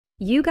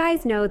You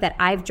guys know that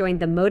I've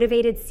joined the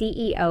Motivated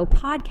CEO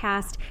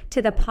podcast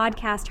to the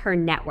Podcast Her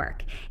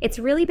Network. It's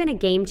really been a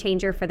game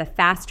changer for the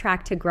fast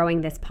track to growing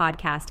this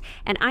podcast,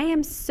 and I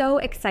am so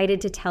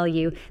excited to tell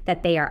you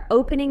that they are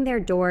opening their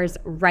doors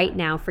right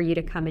now for you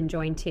to come and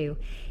join too.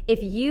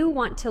 If you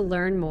want to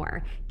learn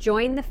more,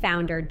 join the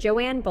founder,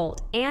 Joanne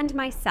Bolt, and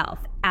myself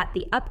at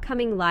the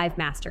upcoming live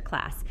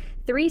masterclass,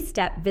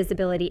 3-Step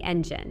Visibility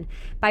Engine,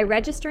 by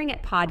registering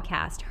at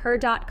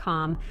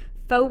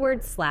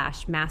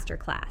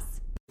podcasther.com/masterclass.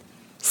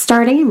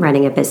 Starting and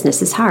running a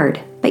business is hard,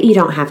 but you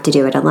don't have to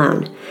do it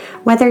alone.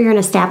 Whether you're an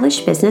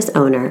established business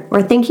owner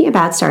or thinking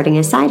about starting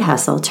a side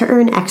hustle to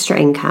earn extra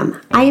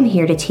income, I am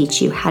here to teach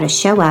you how to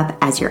show up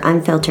as your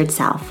unfiltered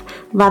self,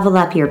 level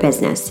up your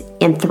business,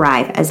 and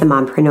thrive as a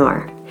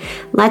mompreneur.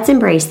 Let's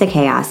embrace the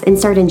chaos and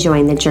start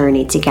enjoying the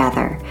journey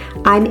together.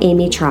 I'm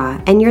Amy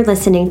Traw, and you're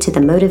listening to the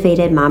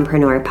Motivated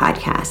Mompreneur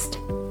podcast.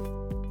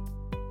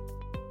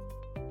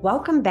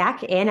 Welcome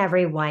back in,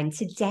 everyone.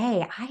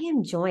 Today, I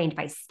am joined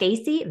by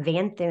Stacey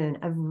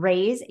Vanthuyne of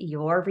Raise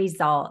Your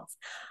Results.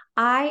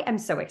 I am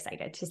so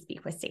excited to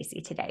speak with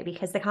Stacey today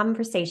because the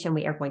conversation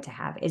we are going to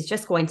have is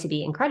just going to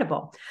be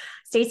incredible.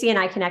 Stacey and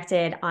I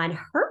connected on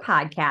her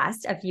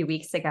podcast a few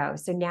weeks ago,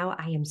 so now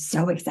I am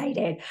so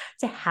excited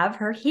to have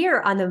her here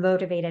on the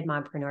Motivated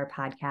Mompreneur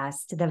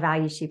podcast. The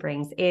value she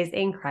brings is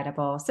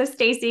incredible. So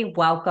Stacey,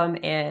 welcome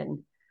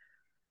in.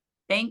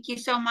 Thank you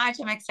so much.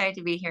 I'm excited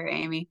to be here,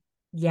 Amy.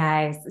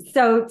 Yes.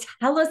 So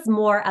tell us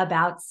more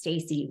about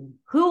Stacey.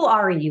 Who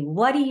are you?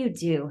 What do you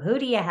do? Who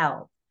do you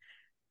help?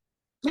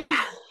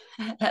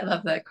 I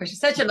love that question.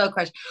 Such a low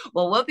question.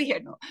 Well, we'll be here.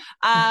 No.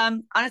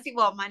 Honestly,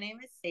 my name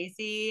is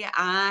Stacey.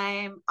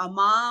 I'm a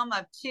mom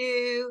of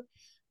 2,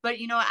 but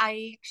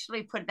I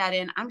actually put that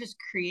in. I'm just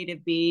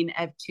creative being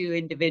of 2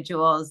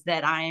 individuals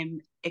that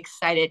I'm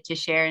excited to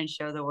share and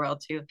show the world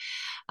to.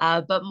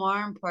 But more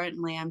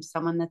importantly, I'm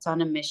someone that's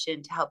on a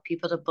mission to help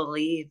people to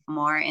believe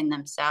more in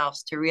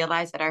themselves, to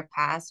realize that our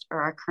past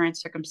or our current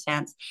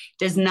circumstance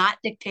does not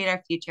dictate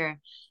our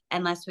future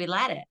unless we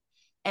let it.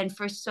 And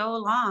for so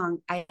long,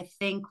 I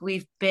think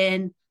we've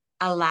been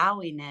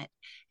allowing it,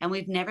 and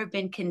we've never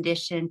been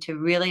conditioned to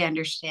really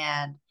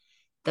understand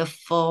the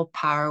full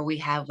power we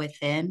have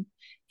within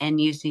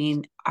and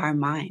using our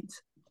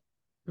minds.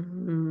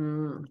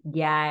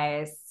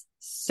 Yes.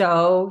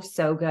 So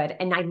good.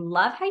 And I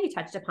love how you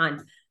touched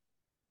upon,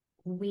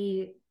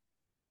 we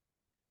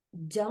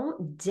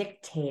don't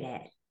dictate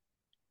it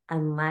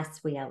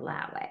unless we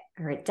allow it,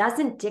 or it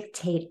doesn't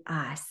dictate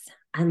us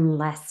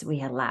unless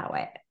we allow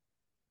it.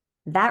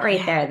 That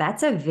right there,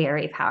 that's a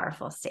very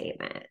powerful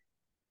statement.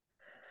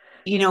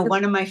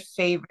 One of my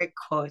favorite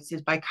quotes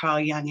is by Carl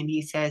Jung, and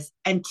he says,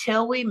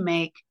 until we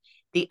make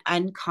the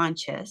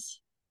unconscious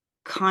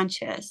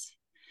conscious,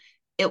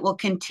 it will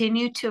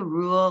continue to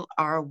rule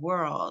our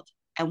world,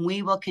 and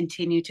we will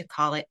continue to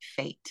call it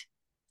fate.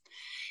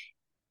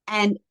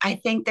 And I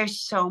think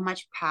there's so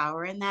much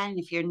power in that. And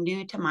if you're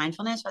new to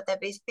mindfulness, what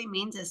that basically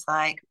means is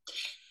like,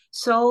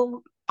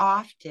 so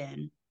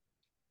often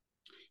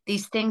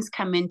these things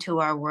come into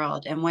our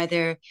world, and when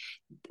they're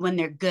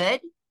good,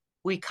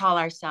 we call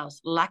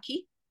ourselves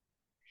lucky.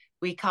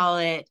 We call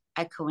it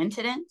a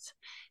coincidence.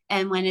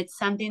 And when it's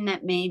something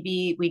that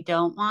maybe we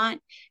don't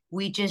want,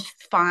 we just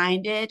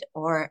find it,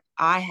 or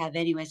I have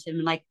anyways,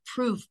 and like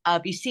proof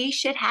of, you see,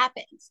 shit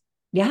happens.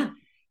 Yeah.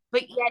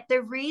 But yet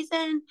the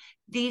reason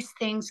these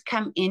things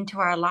come into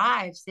our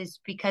lives is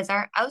because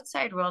our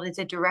outside world is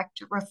a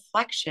direct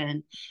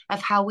reflection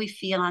of how we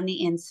feel on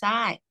the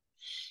inside.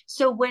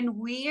 So when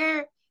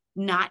we're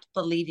not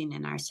believing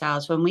in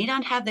ourselves, when we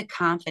don't have the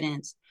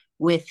confidence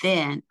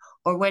within,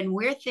 or when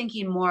we're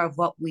thinking more of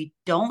what we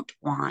don't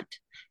want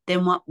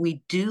than what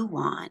we do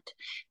want,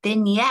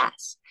 then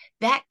yes,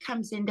 that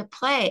comes into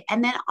play.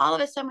 And then all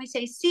of a sudden we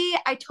say, see,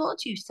 I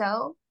told you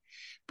so.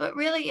 But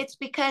really, it's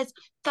because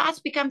thoughts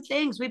become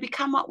things. We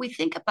become what we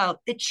think about.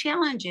 The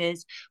challenge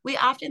is we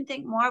often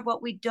think more of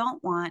what we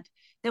don't want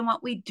than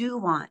what we do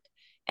want.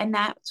 And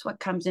that's what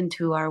comes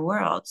into our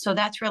world. So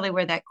that's really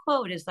where that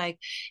quote is like,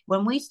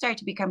 when we start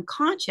to become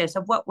conscious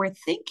of what we're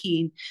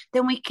thinking,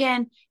 then we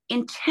can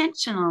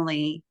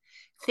intentionally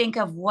think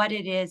of what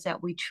it is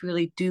that we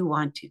truly do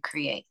want to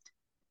create.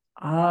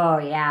 Oh,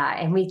 yeah.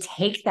 And we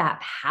take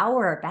that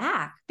power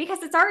back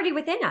because it's already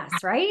within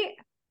us, right?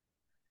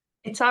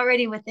 It's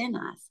already within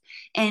us.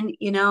 And,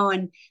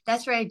 and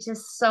that's where I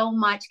just so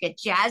much get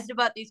jazzed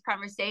about these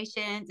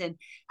conversations and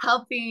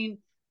helping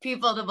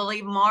people to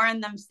believe more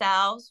in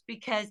themselves,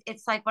 because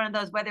it's like one of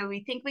those, whether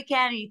we think we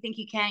can or you think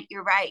you can't,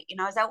 you're right.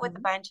 I was out with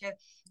a bunch of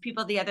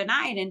people the other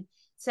night, and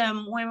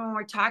some women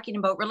were talking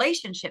about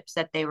relationships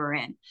that they were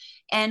in.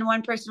 And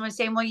one person was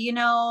saying, well,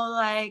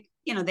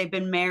 they've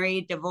been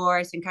married,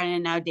 divorced, and kind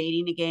of now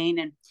dating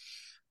again.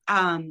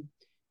 And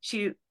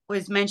she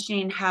was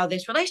mentioning how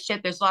this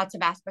relationship, there's lots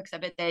of aspects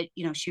of it that,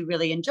 she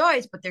really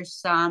enjoys, but there's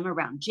some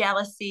around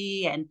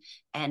jealousy and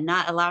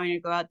not allowing her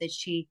to go out that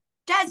she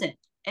doesn't.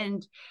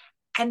 And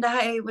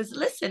I was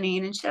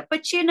listening, and she said,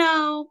 but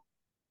you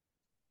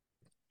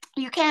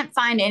can't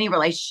find any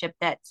relationship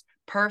that's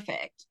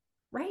perfect.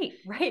 Right,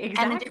 right,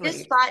 And I just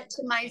exactly. thought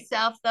to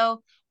myself,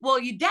 though, well,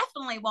 you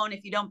definitely won't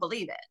if you don't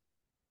believe it.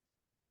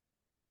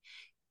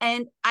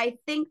 And I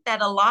think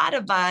that a lot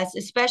of us,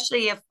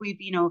 especially if we've,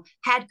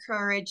 had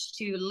courage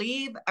to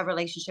leave a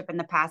relationship in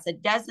the past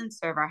that doesn't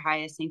serve our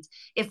highest needs,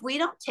 if we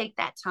don't take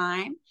that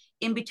time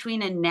in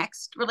between a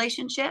next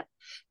relationship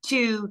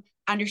to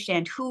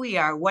understand who we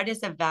are, what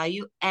is of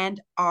value, and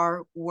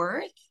our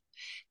worth,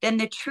 then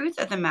the truth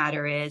of the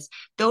matter is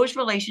those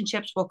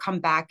relationships will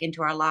come back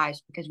into our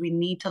lives because we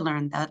need to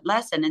learn that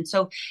lesson. And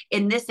so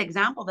in this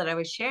example that I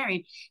was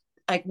sharing,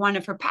 like one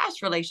of her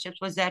past relationships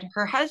was that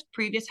her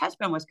previous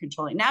husband was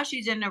controlling. Now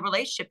she's in a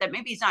relationship that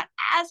maybe he's not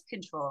as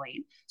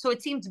controlling. So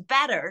it seems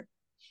better,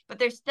 but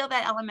there's still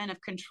that element of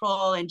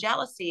control and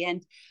jealousy.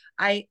 And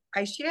I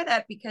share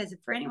that because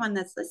for anyone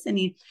that's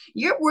listening,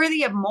 you're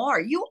worthy of more.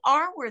 You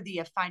are worthy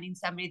of finding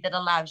somebody that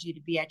allows you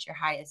to be at your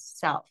highest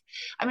self.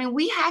 I mean,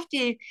 we have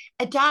to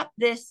adopt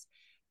this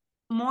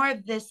more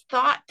of this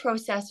thought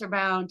process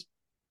around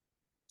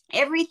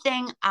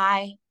everything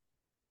I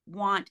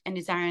want and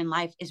desire in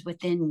life is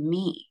within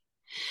me.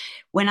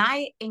 When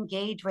I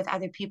engage with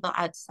other people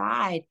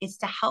outside, it's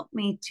to help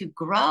me to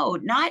grow,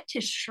 not to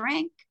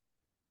shrink.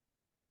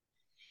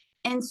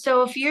 And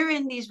so if you're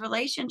in these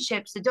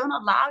relationships that don't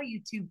allow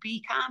you to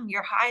become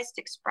your highest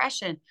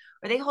expression,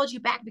 or they hold you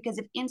back because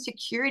of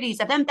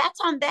insecurities of them, that's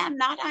on them,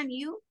 not on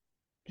you.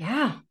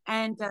 Yeah.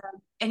 And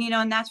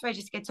that's where I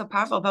just get so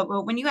powerful.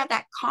 But when you have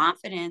that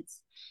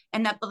confidence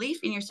and that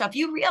belief in yourself,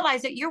 you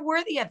realize that you're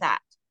worthy of that.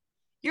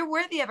 You're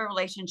worthy of a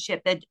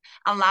relationship that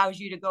allows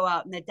you to go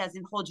out and that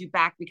doesn't hold you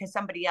back because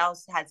somebody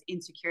else has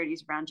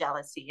insecurities around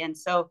jealousy. And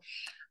so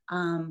I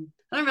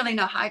don't really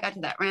know how I got to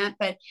that rant,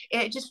 but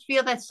I just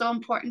feel that's so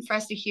important for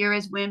us to hear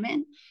as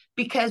women,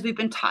 because we've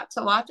been taught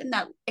so often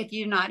that if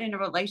you're not in a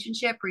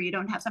relationship or you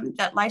don't have something,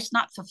 that life's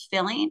not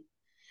fulfilling.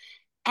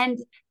 And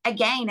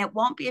again, it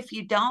won't be if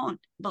you don't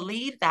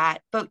believe that,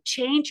 but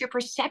change your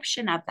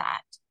perception of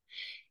that.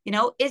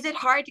 Is it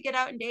hard to get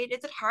out and date?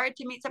 Is it hard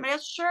to meet somebody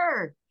else?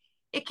 Sure,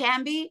 it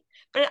can be.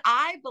 But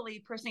I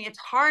believe personally, it's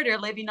harder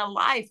living a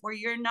life where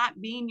you're not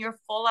being your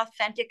full,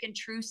 authentic, and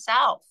true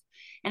self.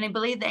 And I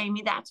believe that,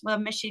 Amy, that's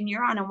what mission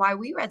you're on and why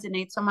we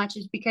resonate so much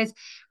is because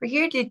we're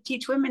here to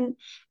teach women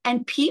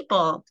and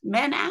people,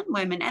 men and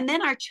women, and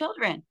then our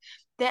children,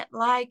 that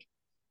like,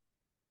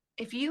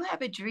 if you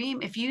have a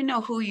dream, if you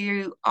know who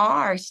you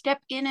are, step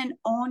in and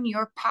own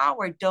your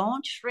power.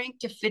 Don't shrink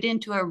to fit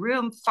into a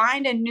room.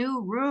 Find a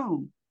new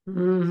room.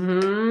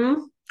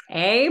 Mm-hmm.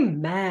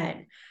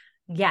 Amen.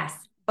 Yes.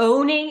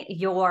 Owning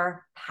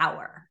your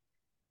power.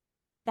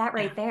 That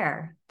Yeah. right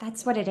there,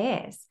 that's what it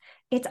is.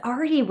 It's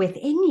already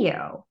within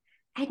you.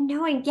 And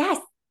knowing, yes,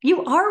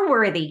 you are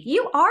worthy.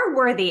 You are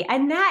worthy.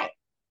 And that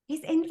is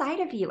inside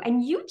of you.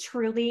 And you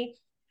truly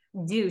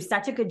do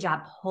such a good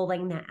job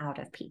pulling that out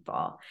of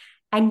people.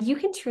 And you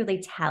can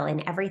truly tell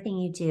in everything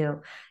you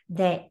do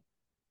that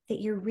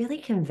you're really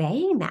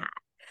conveying that.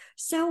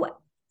 So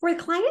for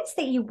the clients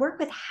that you work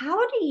with,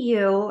 how do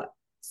you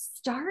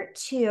start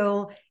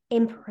to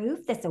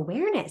improve this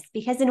awareness?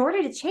 Because in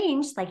order to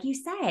change, like you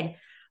said,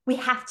 we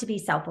have to be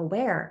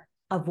self-aware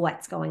of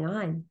what's going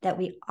on, that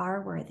we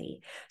are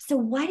worthy. So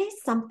what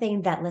is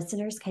something that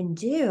listeners can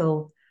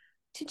do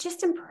to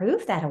just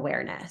improve that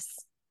awareness?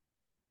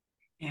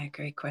 Yeah,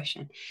 great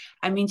question.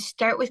 I mean,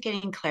 start with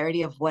getting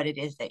clarity of what it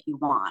is that you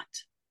want.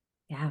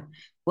 Yeah.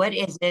 What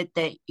is it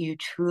that you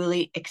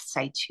truly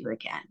excites you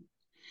again?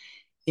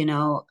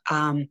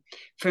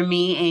 For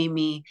me,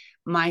 Amy,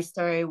 my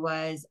story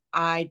was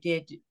I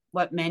did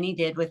what many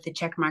did with the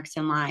check marks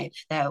in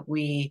life, that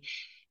we're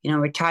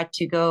taught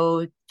to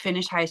go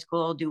finish high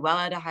school, do well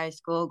out of high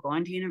school, go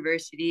into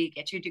university,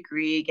 get your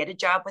degree, get a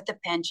job with a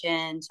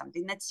pension,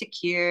 something that's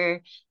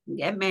secure,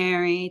 get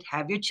married,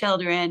 have your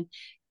children,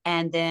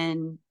 and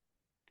then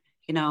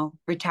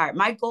retire.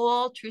 My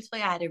goal,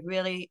 truthfully, I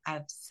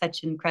have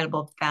such an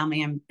incredible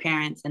family and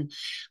parents. And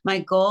my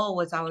goal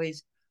was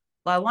always,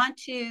 well, I want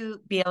to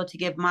be able to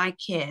give my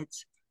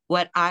kids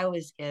what I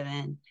was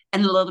given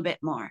and a little bit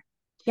more.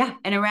 Yeah.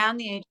 And around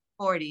the age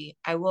of 40,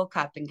 I woke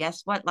up and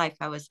guess what life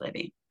I was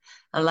living?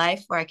 A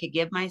life where I could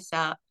give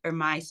myself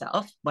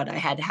what I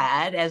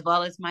had, as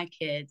well as my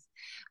kids,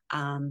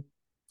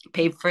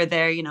 pay for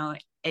their,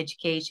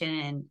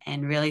 education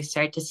and really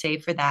start to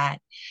save for that.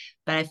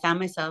 But I found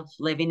myself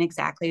living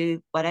exactly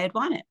what I had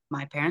wanted,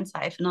 my parents'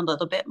 life and a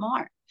little bit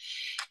more.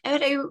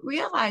 And I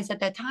realized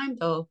at that time,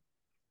 though,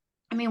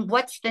 I mean,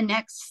 what's the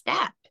next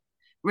step?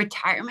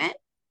 Retirement?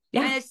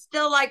 Yeah. I mean, it's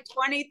still like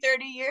 20,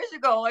 30 years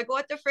ago. Like,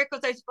 what the frick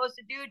was I supposed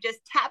to do? Just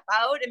tap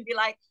out and be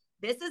like,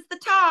 this is the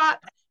top.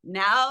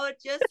 Now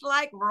just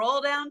like roll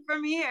down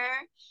from here.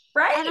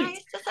 And I Right.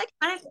 was just like,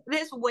 kind of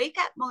this wake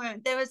up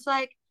moment. There was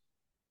like,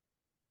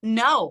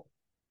 no,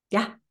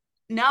 Yeah.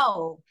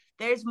 no,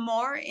 there's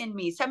more in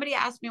me. Somebody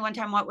asked me one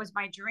time what was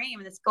my dream,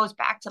 and this goes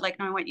back to like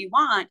knowing what you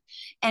want.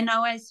 And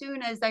now, as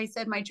soon as I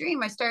said my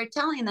dream, I started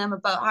telling them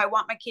about how I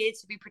want my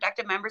kids to be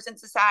productive members in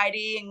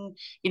society and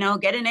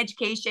get an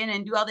education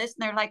and do all this.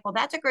 And they're like, well,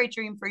 that's a great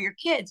dream for your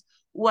kids.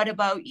 What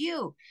about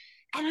you?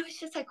 And I was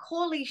just like,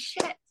 holy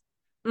shit,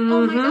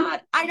 Oh my Mm-hmm.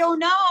 God, I don't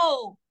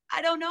know.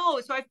 I don't know.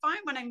 So I find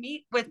when I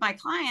meet with my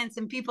clients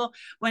and people,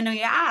 when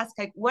we ask,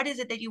 like, what is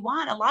it that you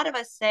want? A lot of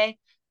us say,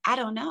 I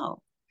don't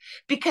know,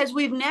 because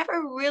we've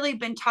never really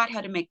been taught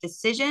how to make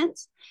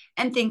decisions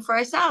and think for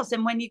ourselves.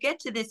 And when you get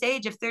to this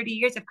age of 30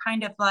 years of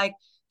kind of like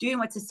doing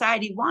what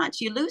society wants,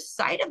 you lose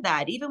sight of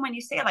that. Even when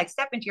you say, like,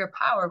 step into your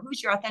power,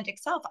 who's your authentic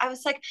self? I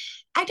was like,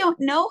 I don't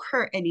know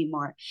her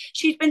anymore.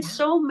 She's been Yeah.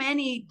 so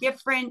many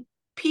different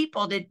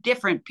people to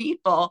different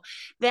people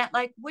that,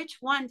 like, which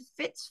one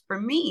fits for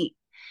me?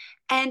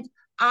 And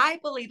I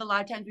believe a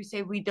lot of times we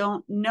say we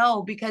don't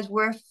know because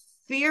we're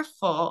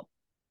fearful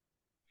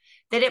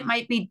that it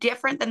might be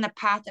different than the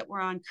path that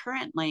we're on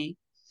currently,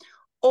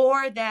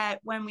 or that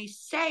when we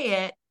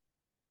say it,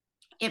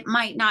 it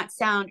might not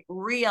sound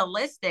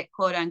realistic,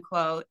 quote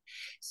unquote.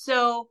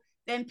 So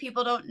then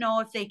people don't know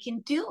if they can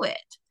do it.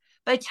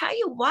 But I tell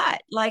you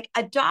what, like,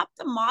 adopt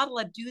the model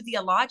of do the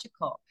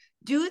illogical,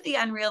 do the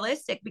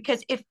unrealistic,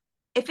 because if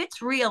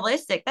it's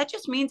realistic, that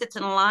just means it's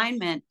in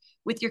alignment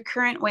with your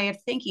current way of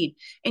thinking.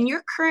 And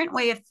your current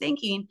way of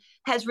thinking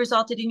has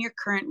resulted in your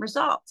current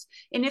results.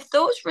 And if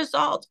those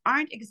results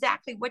aren't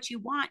exactly what you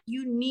want,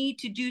 you need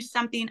to do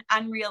something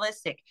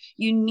unrealistic.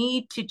 You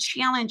need to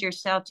challenge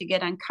yourself to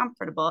get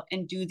uncomfortable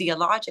and do the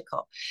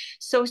illogical.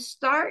 So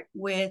start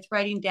with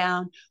writing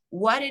down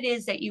what it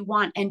is that you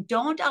want, and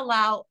don't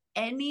allow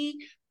any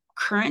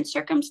current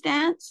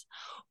circumstance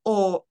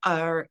or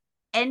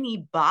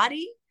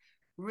anybody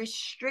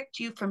restrict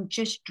you from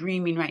just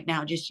dreaming right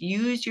now. Just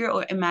use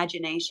your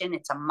imagination.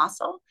 It's a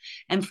muscle.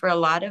 And for a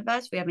lot of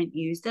us, we haven't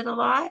used it a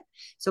lot.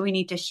 So we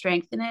need to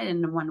strengthen it.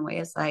 And one way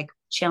is like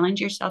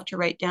challenge yourself to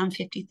write down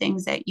 50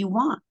 things that you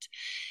want,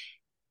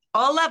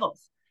 all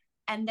levels.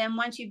 And then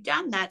once you've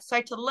done that,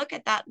 start to look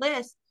at that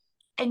list,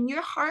 and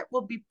your heart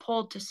will be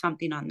pulled to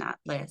something on that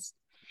list.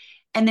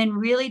 And then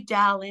really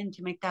dial in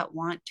to make that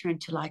want turn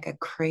to like a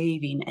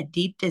craving, a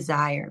deep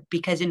desire.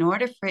 Because in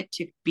order for it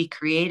to be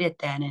created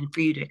then and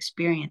for you to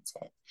experience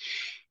it,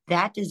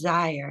 that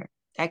desire,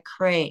 that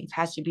crave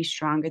has to be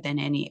stronger than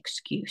any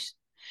excuse.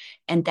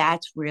 And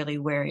that's really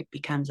where it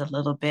becomes a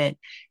little bit,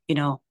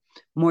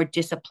 more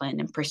disciplined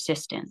and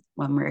persistent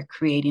when we're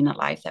creating a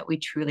life that we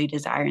truly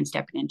desire and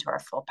stepping into our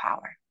full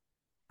power.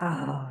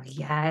 Oh,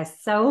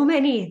 yes. So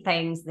many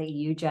things that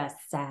you just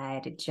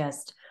said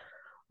just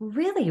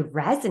really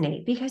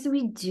resonate because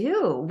we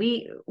do.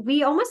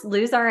 We almost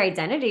lose our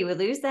identity. We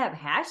lose that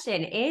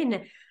passion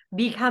in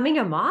becoming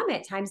a mom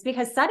at times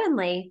because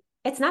suddenly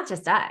it's not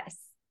just us.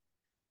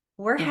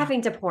 We're Yeah.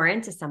 having to pour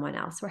into someone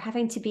else. We're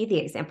having to be the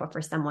example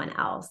for someone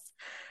else.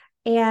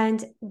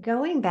 And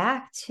going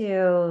back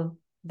to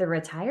the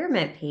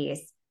retirement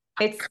piece,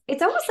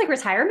 it's almost like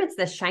retirement's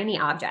this shiny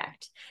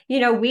object.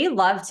 We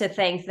love to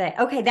think that,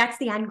 okay, that's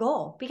the end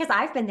goal because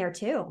I've been there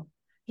too.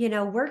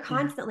 We're Yeah.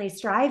 constantly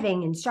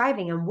striving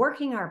and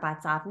working our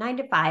butts off 9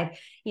 to 5,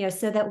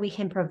 so that we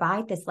can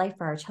provide this life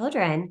for our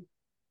children.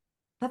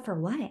 But for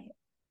what?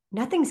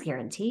 Nothing's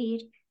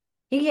guaranteed.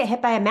 You get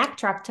hit by a Mack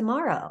truck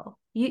tomorrow.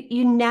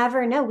 You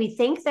never know. We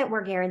think that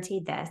we're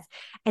guaranteed this,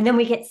 and then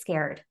we get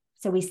scared.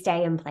 So we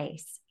stay in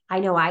place. I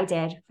know I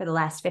did for the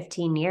last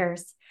 15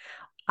 years.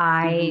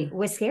 I Mm-hmm.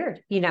 was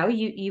scared. You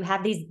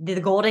have the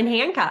golden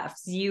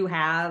handcuffs. You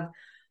have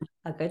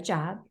a good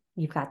job.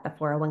 You've got the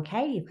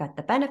 401k, you've got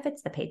the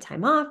benefits, the paid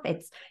time off.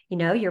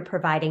 You're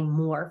providing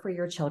more for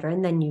your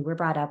children than you were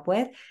brought up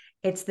with.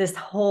 It's this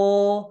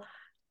whole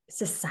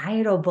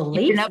societal Keeping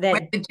belief up with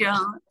that, the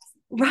Jones.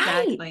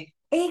 right, Exactly.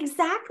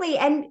 exactly.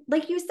 And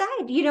like you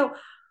said,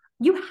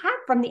 you have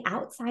from the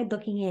outside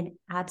looking in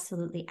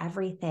absolutely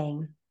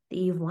everything that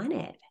you've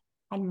wanted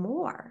and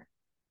more.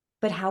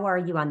 But how are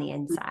you on the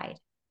inside?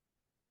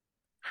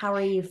 How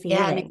are you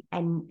Yeah. And feeling?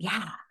 And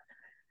yeah,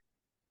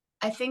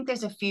 I think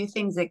there's a few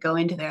things that go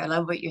into there. I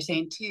love what you're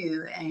saying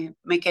too. And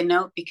make a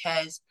note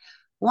because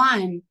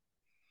one,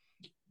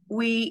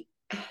 we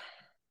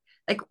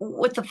like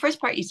what the first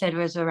part you said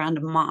was around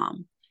a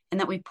mom and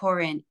that we pour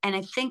in. And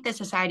I think the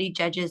society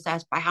judges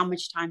us by how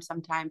much time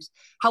sometimes,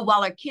 how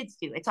well our kids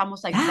do. It's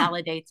almost like yeah.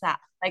 validates that.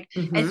 Like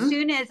as Mm-hmm.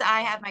 soon as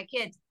I have my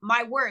kids,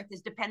 my worth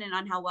is dependent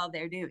on how well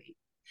they're doing.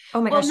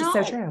 Oh my Well, gosh, it's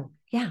so no, true.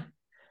 Yeah.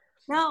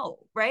 no,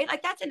 right?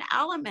 Like that's an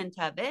element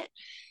of it.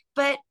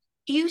 But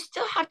you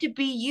still have to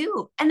be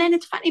you. And then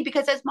it's funny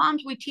because as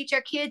moms, we teach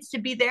our kids to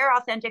be their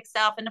authentic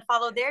self and to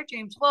follow their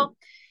dreams. Well,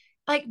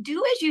 like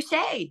do as you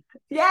say.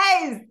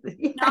 Yes.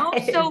 No,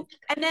 Yes. so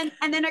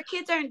and then our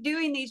kids aren't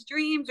doing these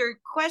dreams or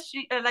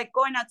questioning or like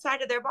going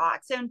outside of their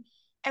box, and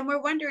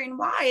we're wondering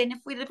why. And if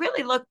we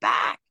really look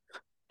back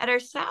at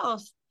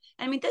ourselves,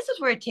 I mean, this is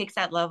where it takes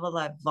that level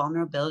of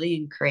vulnerability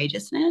and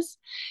courageousness,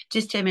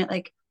 just to admit,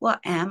 like, well,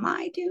 am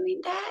I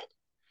doing that,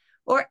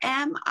 or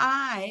am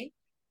I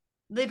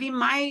living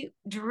my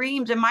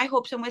dreams and my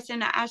hopes and wishes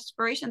and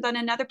aspirations on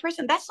another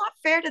person? That's not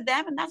fair to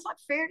them, and that's not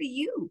fair to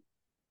you.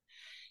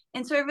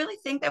 And so I really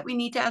think that we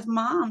need to, as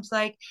moms,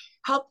 like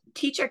help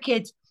teach our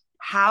kids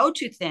how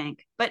to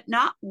think, but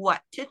not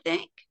what to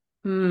think.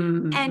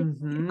 And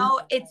Mm-hmm.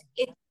 it's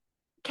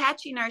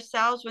catching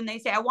ourselves when they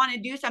say, I want to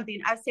do something.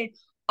 I say,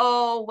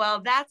 oh,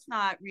 well, that's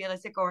not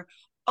realistic, or,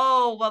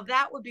 oh, well,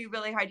 that would be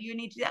really hard. You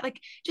need to do that.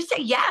 Like, just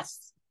say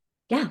yes.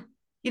 Yeah.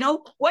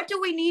 What do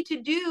we need to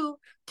do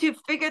to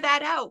figure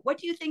that out? What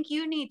do you think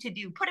you need to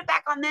do? Put it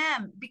back on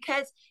them,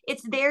 because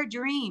it's their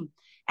dream.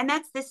 And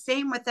that's the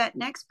same with that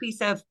next piece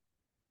of,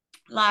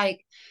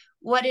 like,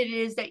 what it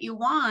is that you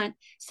want.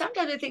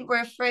 Sometimes I think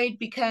we're afraid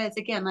because,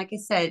 again, like I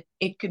said,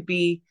 it could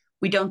be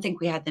we don't think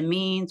we have the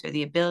means or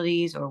the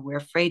abilities, or we're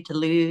afraid to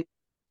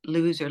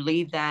lose or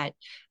leave that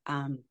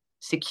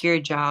secure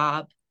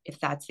job, if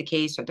that's the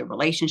case, or the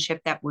relationship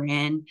that we're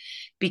in.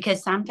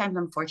 Because sometimes,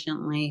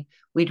 unfortunately,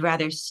 we'd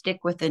rather stick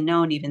with the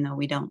known, even though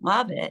we don't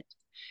love it,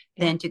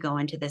 than to go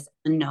into this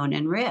unknown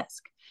and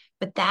risk.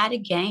 But that,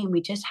 again,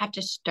 we just have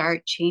to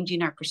start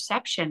changing our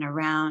perception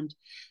around,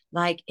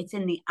 like, it's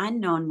in the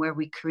unknown where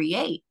we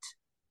create.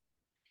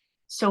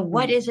 So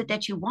what is it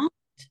that you want?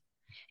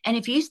 And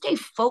if you stay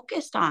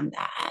focused on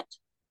that,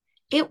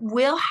 it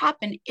will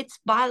happen. It's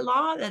by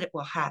law that it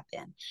will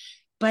happen.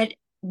 But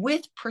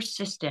with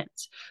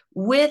persistence,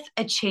 with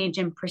a change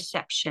in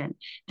perception,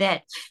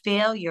 that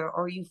failure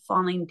or you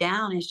falling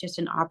down is just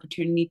an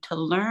opportunity to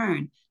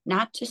learn,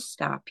 not to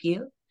stop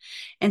you.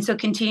 And so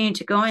continue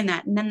to go in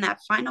that. And then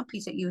that final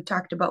piece that you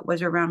talked about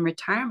was around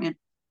retirement.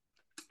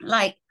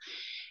 Like,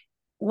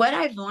 what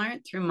I've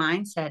learned through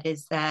mindset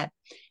is that,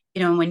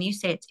 when you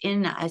say it's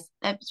in us,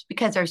 that's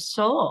because our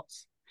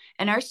souls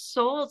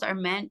are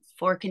meant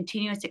for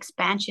continuous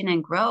expansion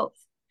and growth.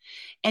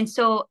 And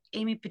so,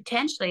 Amy,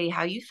 potentially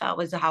how you felt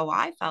was how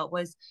I felt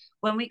was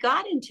when we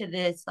got into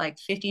this, like,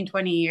 15,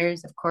 20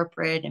 years of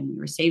corporate and we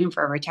were saving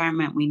for our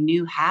retirement, we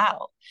knew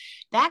how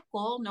that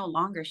goal no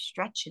longer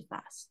stretches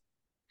us.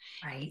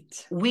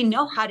 Right. We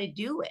know how to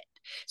do it.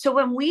 So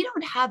when we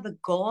don't have a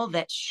goal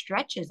that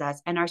stretches us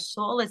and our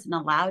soul isn't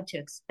allowed to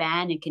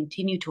expand and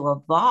continue to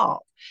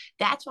evolve,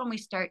 that's when we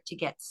start to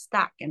get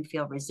stuck and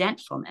feel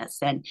resentfulness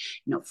and,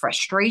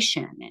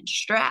 frustration and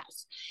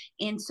stress.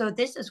 And so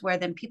this is where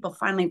then people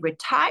finally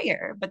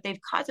retire, but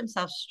they've caused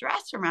themselves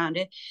stress around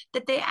it,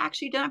 that they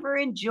actually never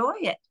enjoy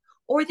it,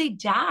 or they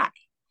die.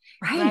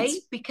 Right?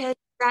 Because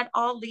that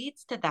all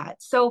leads to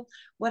that. So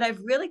what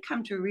I've really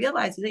come to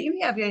realize is that if you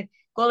have a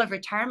goal of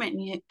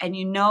retirement and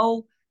you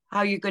know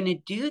how you're going to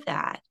do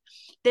that,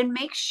 then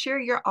make sure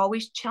you're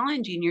always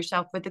challenging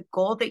yourself with a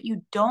goal that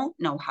you don't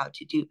know how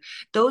to do.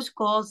 Those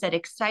goals that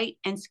excite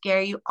and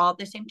scare you all at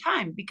the same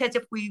time. Because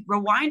if we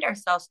rewind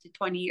ourselves to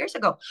 20 years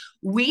ago,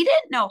 we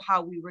didn't know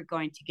how we were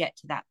going to get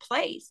to that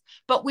place,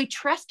 but we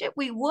trusted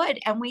we would,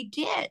 and we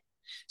did.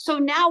 So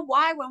now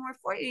why, when we're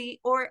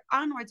 40 or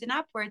onwards and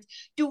upwards,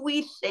 do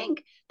we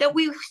think that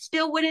we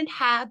still wouldn't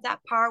have that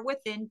power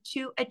within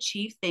to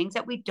achieve things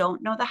that we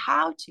don't know the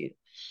how to?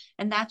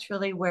 And that's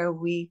really where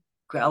we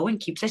grow and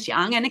keeps us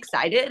young and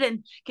excited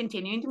and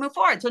continuing to move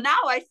forward. So now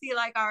I see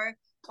like our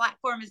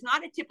platform is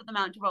not a tip of the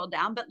mountain to roll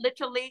down, but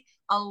literally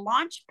a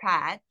launch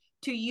pad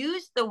to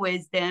use the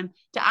wisdom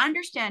to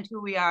understand who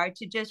we are,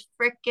 to just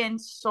freaking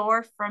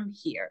soar from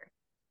here.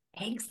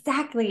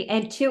 Exactly.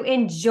 And to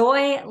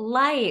enjoy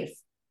life.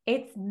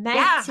 It's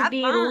meant to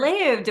be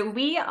lived.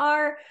 We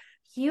are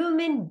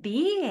human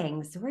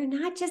beings. We're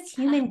not just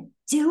human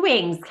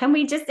doings. Can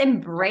we just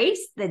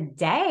embrace the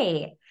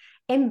day,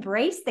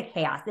 embrace the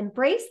chaos,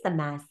 embrace the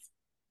mess,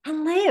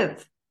 and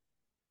live?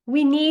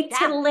 We need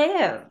to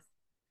live.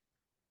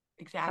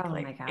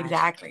 Exactly. Oh my gosh.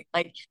 Exactly.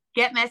 Like,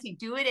 get messy,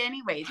 do it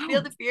anyways.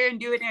 Feel the fear and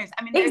do it anyways.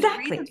 I mean, there's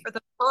reasons for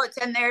the quotes,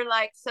 and they're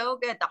like so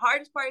good. The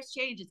hardest part is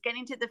change. It's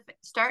getting to the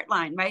start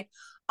line, right?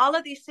 All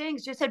of these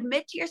things, just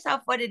admit to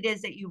yourself what it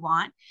is that you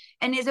want,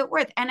 and is it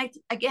worth? And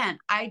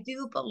I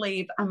do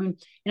believe,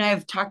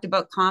 I've talked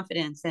about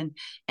confidence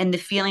and the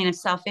feeling of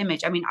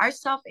self-image. I mean, our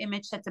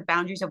self-image sets the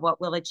boundaries of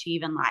what we'll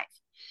achieve in life.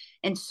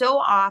 And so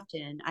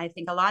often, I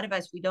think a lot of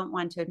us, we don't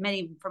want to admit,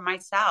 even for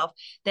myself,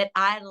 that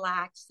I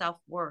lacked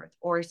self-worth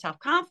or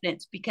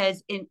self-confidence,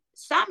 because in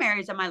some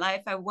areas of my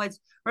life, I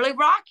was really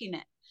rocking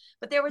it.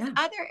 But there was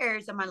other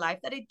areas of my life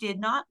that I did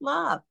not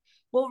love.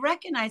 Well,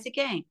 recognize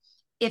again,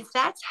 if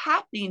that's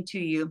happening to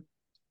you,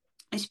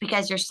 it's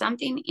because there's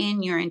something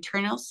in your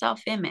internal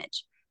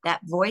self-image,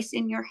 that voice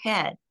in your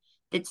head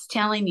that's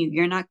telling you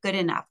you're not good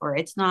enough, or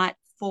it's not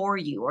for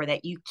you, or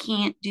that you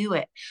can't do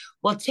it.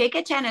 Well, take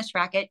a tennis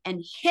racket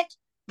and hit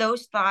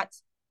those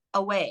thoughts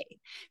away,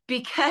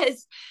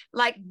 because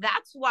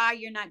that's why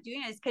you're not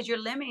doing it, is because you're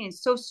limiting.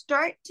 So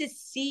start to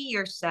see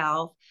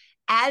yourself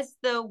as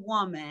the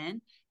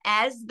woman,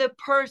 as the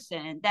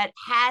person that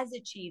has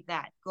achieved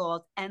that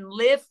goal, and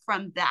live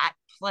from that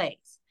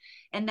place.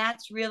 And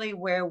that's really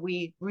where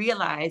we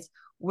realize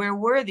we're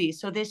worthy.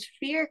 So this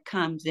fear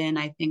comes in,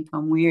 I think,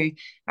 when we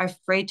are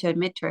afraid to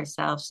admit to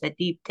ourselves that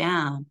deep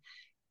down,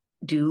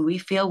 do we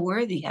feel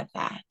worthy of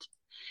that?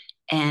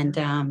 And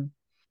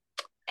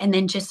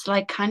then just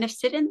kind of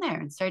sit in there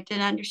and start to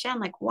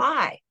understand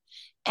why.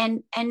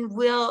 And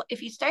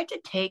if you start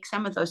to take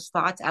some of those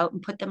thoughts out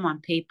and put them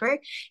on paper,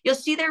 you'll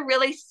see they're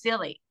really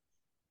silly.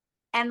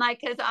 And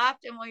like, because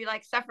often we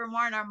like suffer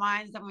more in our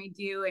minds than we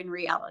do in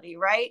reality,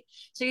 right?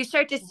 So you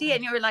start to see it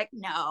and you're like,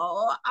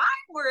 no,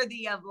 I'm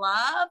worthy of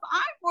love.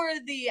 I'm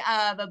worthy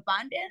of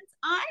abundance.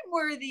 I'm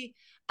worthy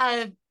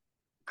of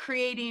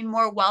creating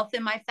more wealth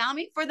in my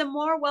family. For the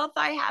more wealth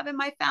I have in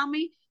my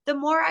family, the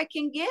more I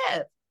can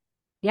give.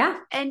 Yeah.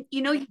 And,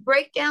 you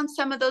break down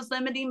some of those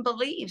limiting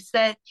beliefs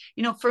that,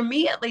 for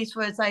me at least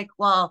was like,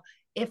 well,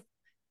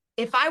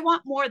 if I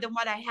want more than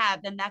what I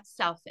have, then that's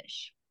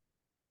selfish.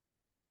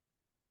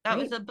 That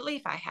Right. was a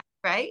belief I had,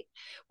 right?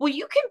 Well,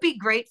 you can be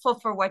grateful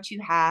for what you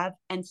have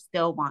and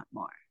still want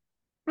more.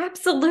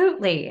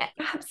 Absolutely. And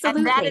that is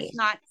Absolutely.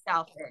 not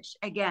selfish.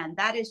 Again,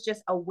 that is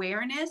just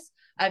awareness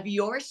of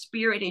your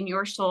spirit and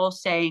your soul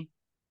saying,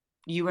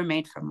 you were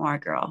made for more,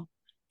 girl.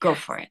 Go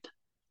for it.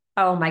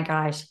 Oh my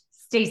gosh.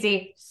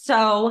 Stacey,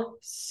 so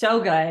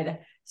good.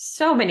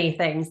 So many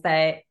things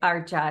that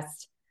are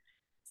just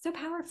so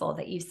powerful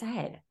that you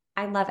said.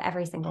 I love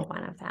every single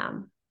one of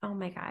them. Oh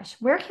my gosh.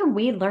 Where can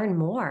we learn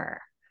more?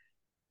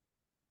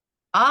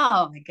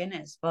 Oh my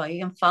goodness. Well,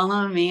 you can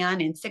follow me on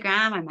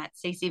Instagram. I'm at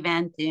Stacey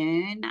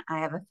Vanthuyne. I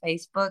have a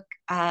Facebook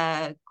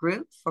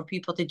group for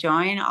people to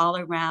join all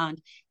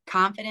around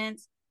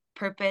confidence,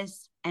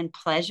 purpose, and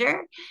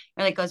pleasure.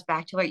 Really goes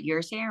back to what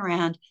you're saying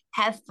around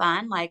have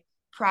fun, like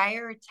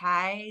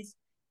prioritize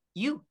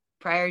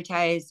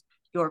prioritize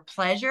your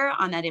pleasure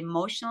on that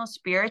emotional,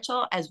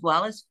 spiritual, as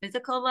well as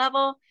physical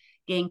level.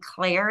 Gain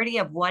clarity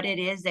of what it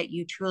is that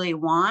you truly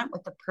want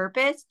with the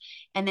purpose,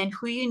 and then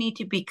who you need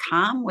to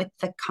become with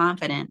the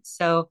confidence.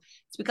 So,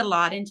 speak a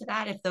lot into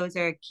that if those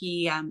are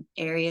key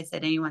areas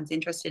that anyone's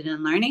interested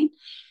in learning.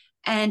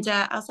 And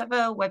I also have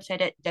a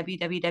website at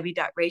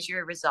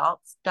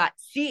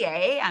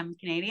www.raiseyourresults.ca. I'm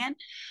Canadian.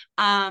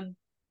 And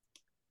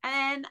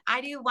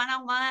I do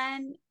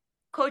one-on-one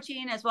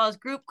coaching as well as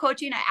group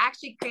coaching. I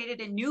actually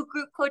created a new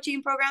group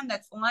coaching program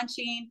that's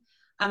launching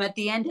at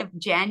the end of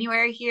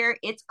January here.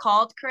 It's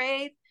called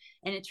Crave,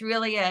 and it's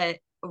really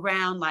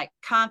around like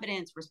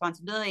confidence,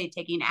 responsibility,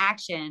 taking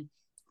action,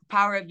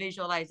 power of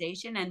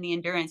visualization, and the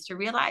endurance to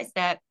realize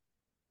that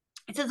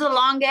this is a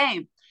long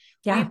game.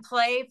 We Yeah.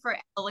 play for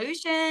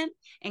evolution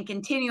and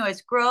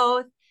continuous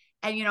growth.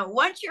 And,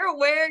 once you're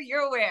aware,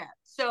 you're aware.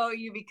 So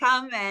you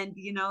become, and,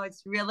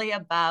 it's really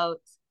about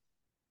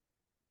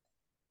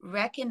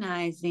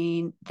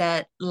recognizing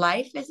that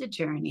life is a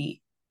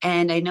journey.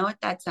 And I know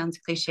that sounds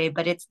cliche,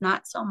 but it's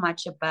not so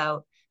much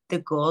about the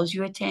goals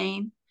you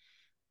attain,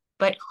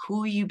 but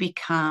who you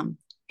become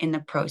in the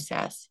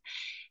process.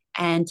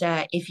 And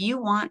if you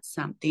want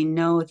something,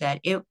 know that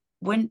it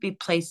wouldn't be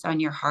placed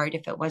on your heart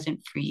if it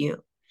wasn't for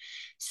you.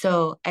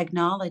 So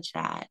acknowledge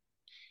that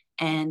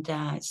and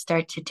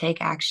start to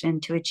take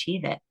action to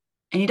achieve it.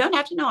 And you don't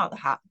have to know all the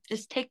how.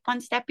 Just take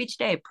one step each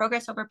day,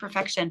 progress over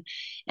perfection.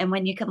 And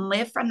when you can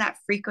live from that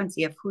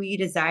frequency of who you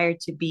desire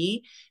to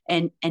be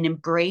and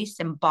embrace,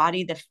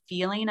 embody the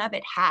feeling of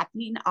it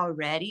happening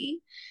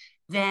already,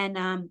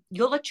 then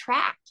you'll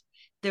attract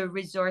the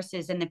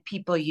resources and the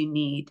people you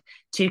need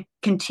to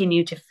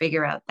continue to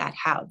figure out that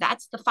how.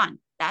 That's the fun.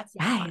 That's the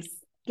fun. Yes.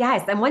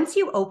 Yes. And once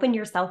you open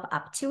yourself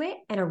up to it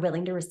and are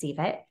willing to receive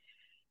it,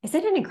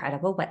 isn't it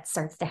incredible what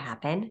starts to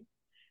happen?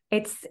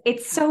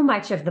 It's so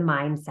much of the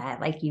mindset,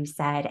 like you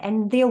said,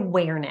 and the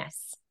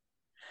awareness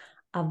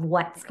of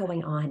what's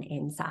going on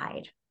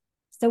inside.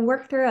 So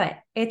work through it.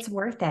 It's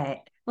worth it.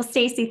 Well,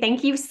 Stacey,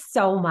 thank you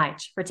so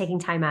much for taking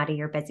time out of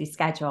your busy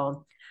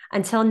schedule.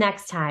 Until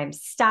next time,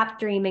 stop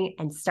dreaming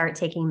and start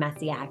taking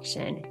messy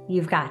action.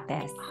 You've got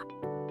this.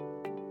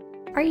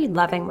 Are you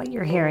loving what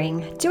you're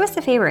hearing? Do us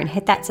a favor and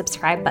hit that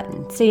subscribe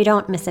button so you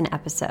don't miss an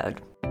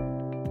episode.